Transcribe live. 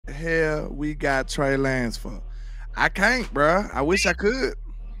hell we got Trey Lance for? I can't, bro. I wish I could.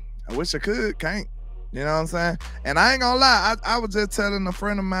 Can't. You know what I'm saying? And I ain't gonna lie. I was just telling a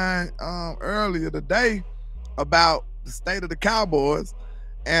friend of mine earlier today about the state of the Cowboys.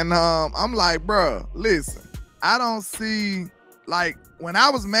 And I'm like, bro, listen, I don't see, like, when I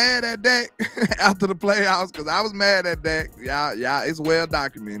was mad at Dak after the playoffs, because I was mad at Dak, y'all, it's well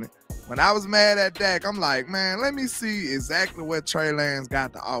documented. When I was mad at Dak, I'm like, man, let me see exactly what Trey Lance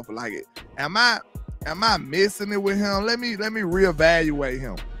got to offer. Like, am I missing it with him? Let me reevaluate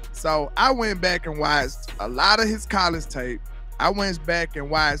him. So I went back and watched a lot of his college tape. I went back and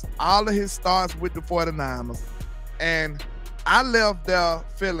watched all of his starts with the 49ers. And I left there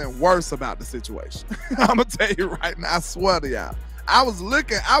feeling worse about the situation. I'm going to tell you right now, I swear to y'all. I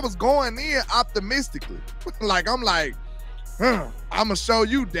was going in optimistically. I'm like, I'm going to show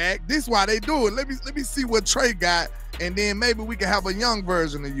you, Dak. This is why they do it. Let me see what Trey got, and then maybe we can have a young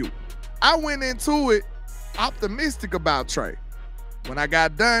version of you. I went into it optimistic about Trey. When I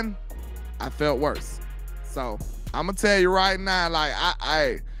got done, I felt worse. So I'm going to tell you right now,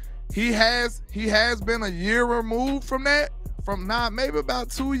 like, he has been a year removed from that. From now, maybe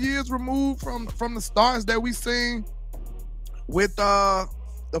about 2 years removed from the starts that we seen with the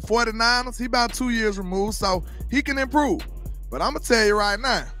 49ers. He about 2 years removed, so he can improve. But I'm gonna tell you right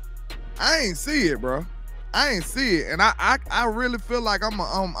now, I ain't see it, bro. I ain't see it, and I really feel like I'm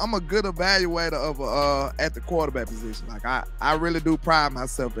a good evaluator of at the quarterback position. Like I really do pride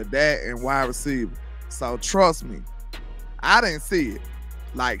myself at that and wide receiver. So trust me, I didn't see it.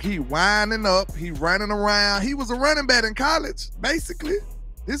 Like, he winding up, he running around. He was a running back in college, basically.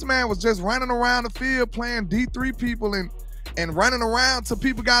 This man was just running around the field playing D3 people and running around till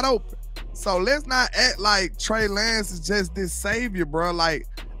people got open. So let's not act like Trey Lance is just this savior, bro. Like,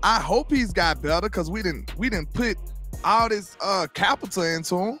 I hope he's got better because we didn't put all this capital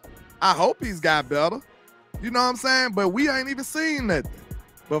into him. I hope he's got better. You know what I'm saying? But we ain't even seen nothing.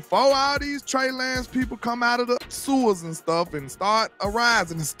 Before all these Trey Lance people come out of the sewers and stuff and start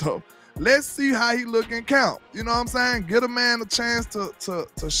arising and stuff, let's see how he look and count. You know what I'm saying? Get a man a chance to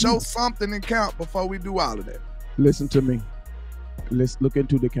show something and count before we do all of that. Listen to me. Let's look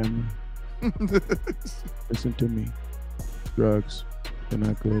into the camera. Listen to me. Drugs, they're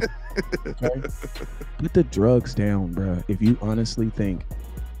not good. Okay? Put the drugs down, bro. If you honestly think,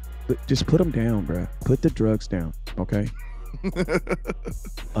 just put them down, bro. Put the drugs down, okay?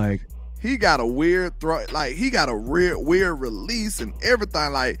 Like, he got a weird throw, like he got a weird release and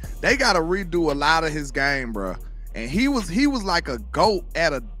everything. Like, they got to redo a lot of his game, bro. And he was like a GOAT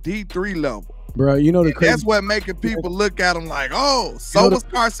at a D3 level, bro. You know, that's what making people look at him like, oh, so was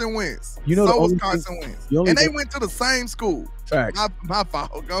Carson Wentz. You know, so was Carson Wentz, and they went to the same school. Facts. My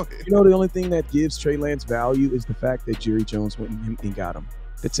fault. Go ahead. You know, the only thing that gives Trey Lance value is the fact that Jerry Jones went and got him.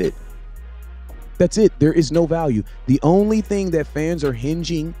 That's it. That's it. There is no value. The only thing that fans are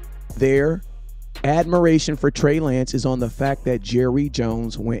hinging their admiration for Trey Lance is on the fact that Jerry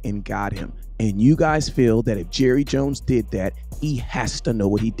Jones went and got him. And you guys feel that if Jerry Jones did that, he has to know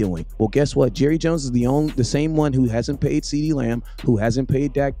what he's doing. Well, guess what? Jerry Jones is the same one who hasn't paid CeeDee Lamb, who hasn't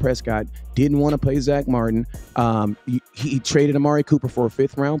paid Dak Prescott, didn't want to pay Zach Martin. He traded Amari Cooper for a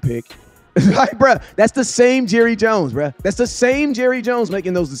 5th-round pick. Like, bro, that's the same Jerry Jones, bro. That's the same Jerry Jones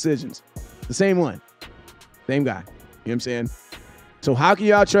making those decisions. The same one. Same guy. You know what I'm saying? So how can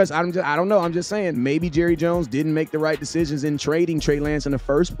y'all trust? I don't know. I'm just saying maybe Jerry Jones didn't make the right decisions in trading Trey Lance in the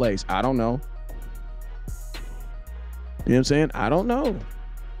first place. I don't know. You know what I'm saying? I don't know.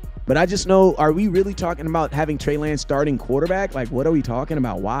 But I just know, are we really talking about having Trey Lance starting quarterback? Like, what are we talking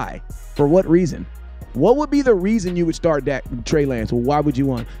about? Why? For what reason? What would be the reason you would start Trey Lance? Well, why would you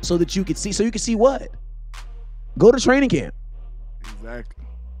want? So that you could see. So you could see what? Go to training camp. Exactly.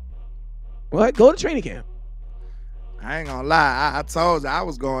 What? Go to training camp. I ain't gonna lie. I told you I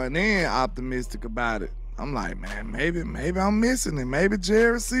was going in optimistic about it. I'm like, man, maybe I'm missing it. Maybe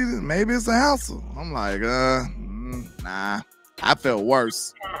Jerry sees it. Maybe it's a hassle. I'm like, nah. I felt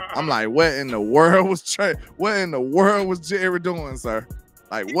worse. I'm like, what in the world was Trey? What in the world was Jerry doing, sir?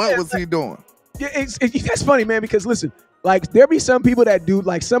 Like, what was he doing? Yeah, that's funny, man. Because listen, like, there be some people that do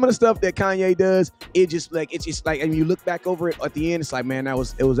like some of the stuff that Kanye does. It's just like, and you look back over it at the end, it's like, man, that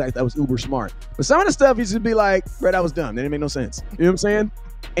was uber smart. But some of the stuff you just be like, bro, that was dumb. That didn't make no sense. You know what I'm saying?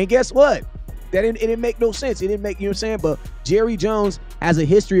 And guess what? It didn't make no sense. It didn't make, you know what I'm saying? But Jerry Jones has a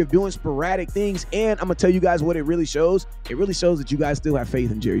history of doing sporadic things. And I'm gonna tell you guys what it really shows. It really shows that you guys still have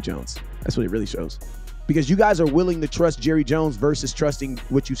faith in Jerry Jones. That's what it really shows. Because you guys are willing to trust Jerry Jones versus trusting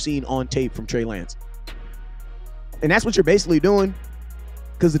what you've seen on tape from Trey Lance. And that's what you're basically doing,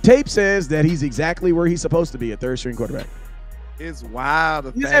 because the tape says that he's exactly where he's supposed to be, a third-string quarterback. It's wild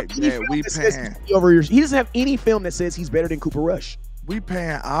the He doesn't have fact any that film we that says paying. he's over. He doesn't have any film that says he's better than Cooper Rush. We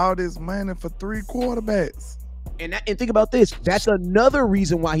paying all this money for 3 quarterbacks. And think about this. That's another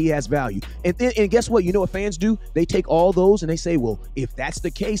reason why he has value. And guess what? You know what fans do? They take all those and they say, well, if that's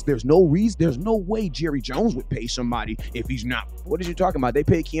the case, there's no way Jerry Jones would pay somebody if he's not. What are you talking about? They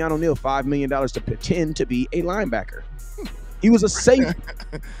paid Keanu Neal $5 million to pretend to be a linebacker. He was a safety.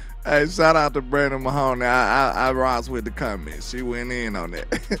 Hey, shout out to Brandon Mahoney. I rocks with the comments. She went in on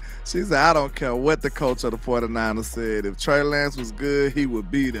that. She said, I don't care what the coach of the 49ers said. If Trey Lance was good, he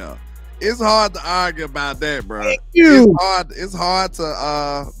would be there. It's hard to argue about that, bro. Thank you. It's hard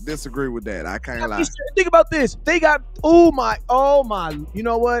to disagree with that. I can't lie. Think about this. They got oh my. You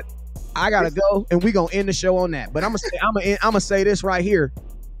know what? I gotta go, and we gonna end the show on that. But I'm gonna say this right here.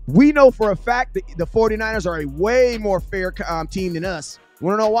 We know for a fact that the 49ers are a way more fair team than us. You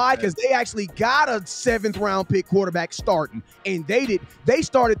want to know why? Because they actually got a 7th round pick quarterback starting, and they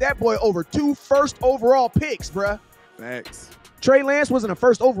started that boy over 2 first overall picks, bruh. Facts. Trey Lance wasn't a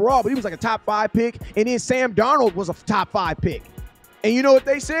first overall, but he was like a top 5 pick, and then Sam Darnold was a top 5 pick. And you know what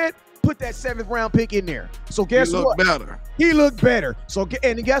they said? Put that 7th round pick in there. So guess what? He looked better. So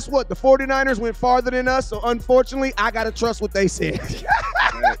and guess what? The 49ers went farther than us, so unfortunately, I got to trust what they said.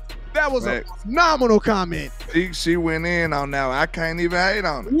 That was a phenomenal comment. She went in on that one. I can't even hate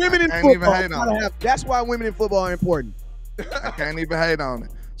on it. Women in football. That's why women in football are important. I can't even hate on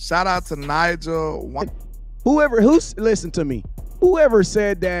it. Shout out to Nigel. Listen to me. Whoever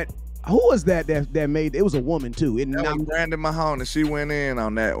said that, who was that made, it was a woman too. That was Brandon Mahoney. She went in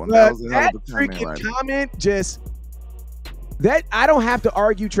on that one. That was a hell of a comment. That I don't have to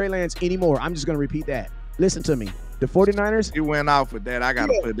argue Trey Lance anymore. I'm just going to repeat that. Listen to me. The 49ers. You went off with that. I got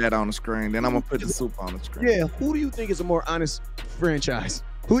to put that on the screen. Then I'm going to put the soup on the screen. Yeah. Who do you think is a more honest franchise?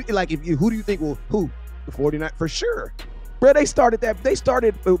 Who do you think will, the 49ers? For sure. Bro, they started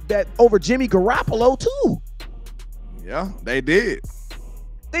that over Jimmy Garoppolo too. Yeah, they did.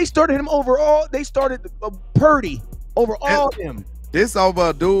 They started him over all. They started Purdy over all of them. This over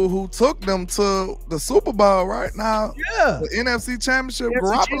a dude who took them to the Super Bowl right now. Yeah. The NFC Championship.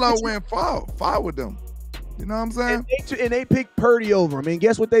 Garoppolo went far with them. You know what I'm saying? And they picked Purdy over him. And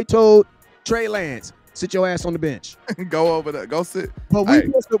guess what they told Trey Lance? Sit your ass on the bench. Go over there. Go sit. But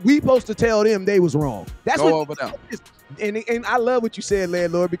we supposed to tell them they was wrong. That's go over there. And I love what you said,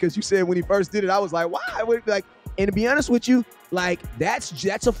 Landlord, because you said when he first did it, I was like, why? And to be honest with you, like that's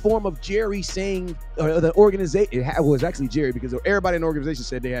a form of Jerry saying, or the organization. It was actually Jerry because everybody in the organization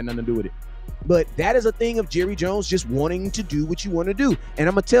said they had nothing to do with it. But that is a thing of Jerry Jones just wanting to do what you want to do. And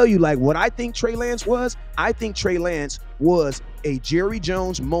I'm going to tell you, like, what I think Trey Lance was, I think Trey Lance was a Jerry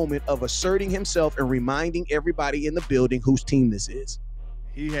Jones moment of asserting himself and reminding everybody in the building whose team this is.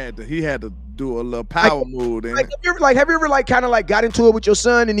 He had to do a little power move. Have you ever kind of got into it with your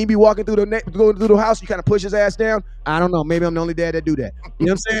son and he be walking through the house, you kind of push his ass down? I don't know. Maybe I'm the only dad that do that. You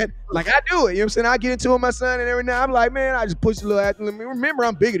know what I'm saying? Like I do it. You know what I'm saying? I get into it with my son and every now I'm like, man, I just push a little ass. Remember,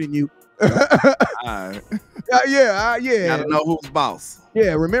 I'm bigger than you. Right. Yeah. Gotta know who's boss.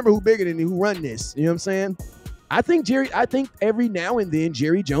 Yeah, remember who bigger than you, who run this. You know what I'm saying? I think every now and then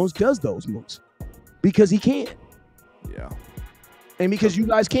Jerry Jones does those moves because he can. Yeah. And because you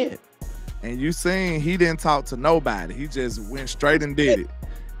guys can't. And you seen he didn't talk to nobody. He just went straight and did it.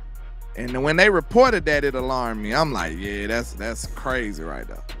 And when they reported that, it alarmed me. I'm like, yeah, that's crazy right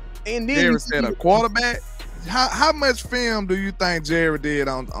there. And then Jerry said a quarterback. How much film do you think Jerry did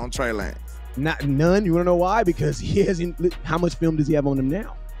on Trey Lance? None. You want to know why? Because he hasn't. How much film does he have on him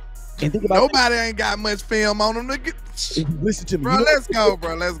now? And think about nobody ain't got much film on him. Listen to me, bro. Let's go,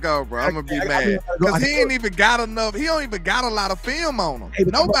 bro. I'm gonna be mad because he ain't even got enough. He don't even got a lot of film on him. Hey,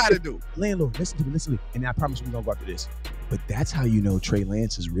 nobody do. Landlord, listen to me. And I promise we're gonna go after this. But that's how you know Trey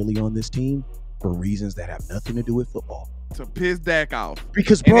Lance is really on this team for reasons that have nothing to do with football. To piss Dak off.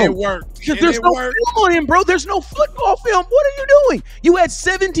 Because, bro, it worked. Because there's no film on him, bro. There's no football film. What are you doing? You had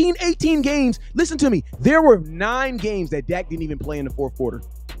 17, 18 games. Listen to me. There were 9 games that Dak didn't even play in the fourth quarter.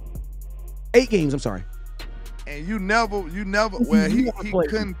 8 games, I'm sorry. And you never. Well, he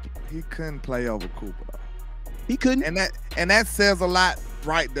couldn't play over Cooper though. He couldn't. And that says a lot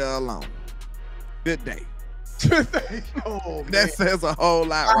right there alone. Good day. That says a whole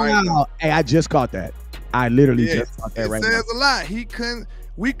lot right there. Hey, I just caught that. I literally just caught that right now. It says a lot.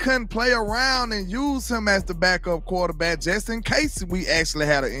 We couldn't play around and use him as the backup quarterback just in case we actually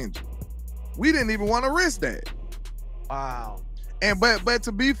had an injury. We didn't even want to risk that. Wow. And but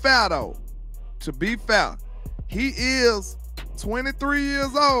to be fair though, he is 23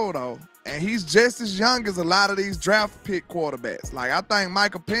 years old though, and he's just as young as a lot of these draft pick quarterbacks. Like I think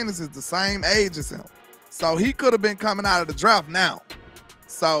Michael Penix is the same age as him. So he could have been coming out of the draft now.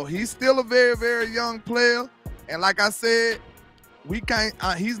 So he's still a very, very young player. And like I said, we can't,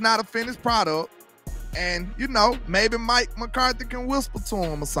 he's not a finished product. And, you know, maybe Mike McCarthy can whisper to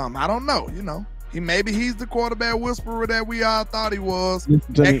him or something. I don't know, you know. Maybe he's the quarterback whisperer that we all thought he was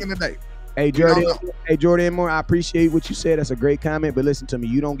back in the day. Hey Jordan Moore, I appreciate what you said. That's a great comment. But listen to me,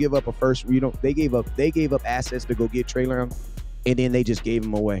 you don't give up a first. They gave up assets to go get Trey Lance, and then they just gave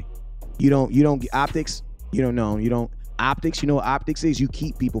him away. You don't get optics. You don't know. You don't optics. You know what optics is? You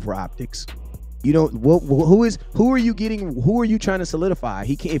keep people for optics. You don't. Who are you getting? Who are you trying to solidify?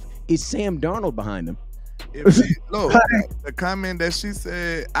 He can't. If it's Sam Darnold behind him. Look, the comment that she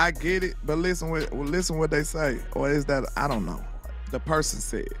said, I get it, but listen what they say. Or is that, I don't know. The person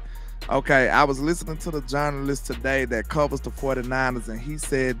said, okay, I was listening to the journalist today that covers the 49ers, and he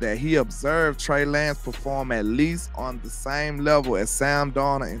said that he observed Trey Lance perform at least on the same level as Sam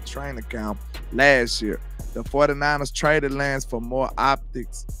Darnold in training camp last year. The 49ers traded Lance for more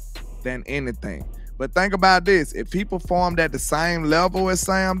optics than anything. But think about this. If he performed at the same level as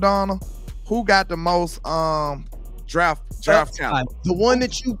Sam Darnold, who got the most draft capital? The one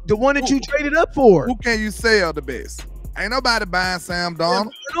that you traded up for. Who can you sell the best? Ain't nobody buying Sam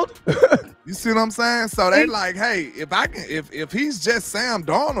Darnold. You see what I'm saying? So they like, hey, if he's just Sam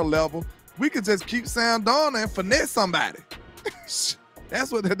Darnold level, we could just keep Sam Darnold and finesse somebody.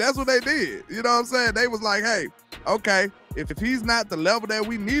 That's what they did. You know what I'm saying? They was like, hey, okay, if he's not the level that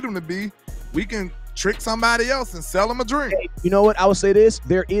we need him to be, we can trick somebody else and sell him a dream. Hey, you know what? I will say this.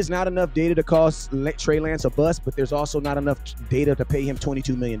 There is not enough data to cost Trey Lance a bust, but there's also not enough data to pay him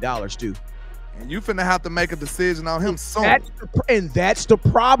 $22 million too. And you finna have to make a decision on him soon. That's the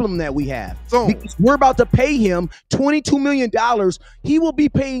problem that we have. Soon. Because we're about to pay him $22 million. He will be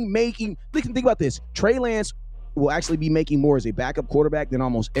think about this. Trey Lance will actually be making more as a backup quarterback than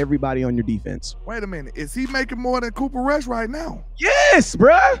almost everybody on your defense. Wait a minute. Is he making more than Cooper Rush right now? Yes,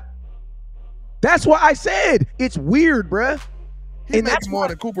 bruh. That's why I said it's weird, bruh. He makes more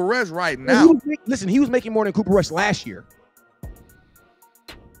than Cooper Rush right now. He was making more than Cooper Rush last year.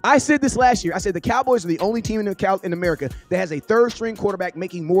 I said this last year. I said the Cowboys are the only team in America that has a third-string quarterback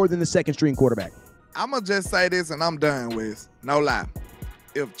making more than the second-string quarterback. I'm going to just say this and I'm done with. No lie.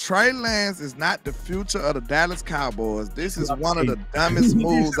 If Trey Lance is not the future of the Dallas Cowboys, this is one of the dumbest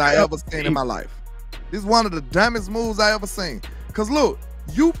moves I ever seen in my life. This is one of the dumbest moves I ever seen. Because look,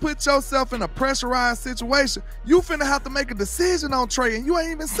 you put yourself in a pressurized situation. You finna have to make a decision on Trey, and you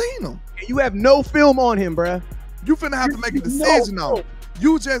ain't even seen him. And you have no film on him, bruh. You finna have to make a decision on him.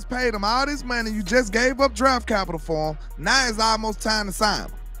 You just paid him all this money. You just gave up draft capital for him. Now it's almost time to sign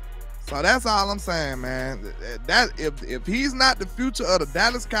him. So that's all I'm saying, man. That if he's not the future of the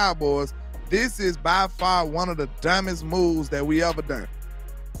Dallas Cowboys, this is by far one of the dumbest moves that we ever done.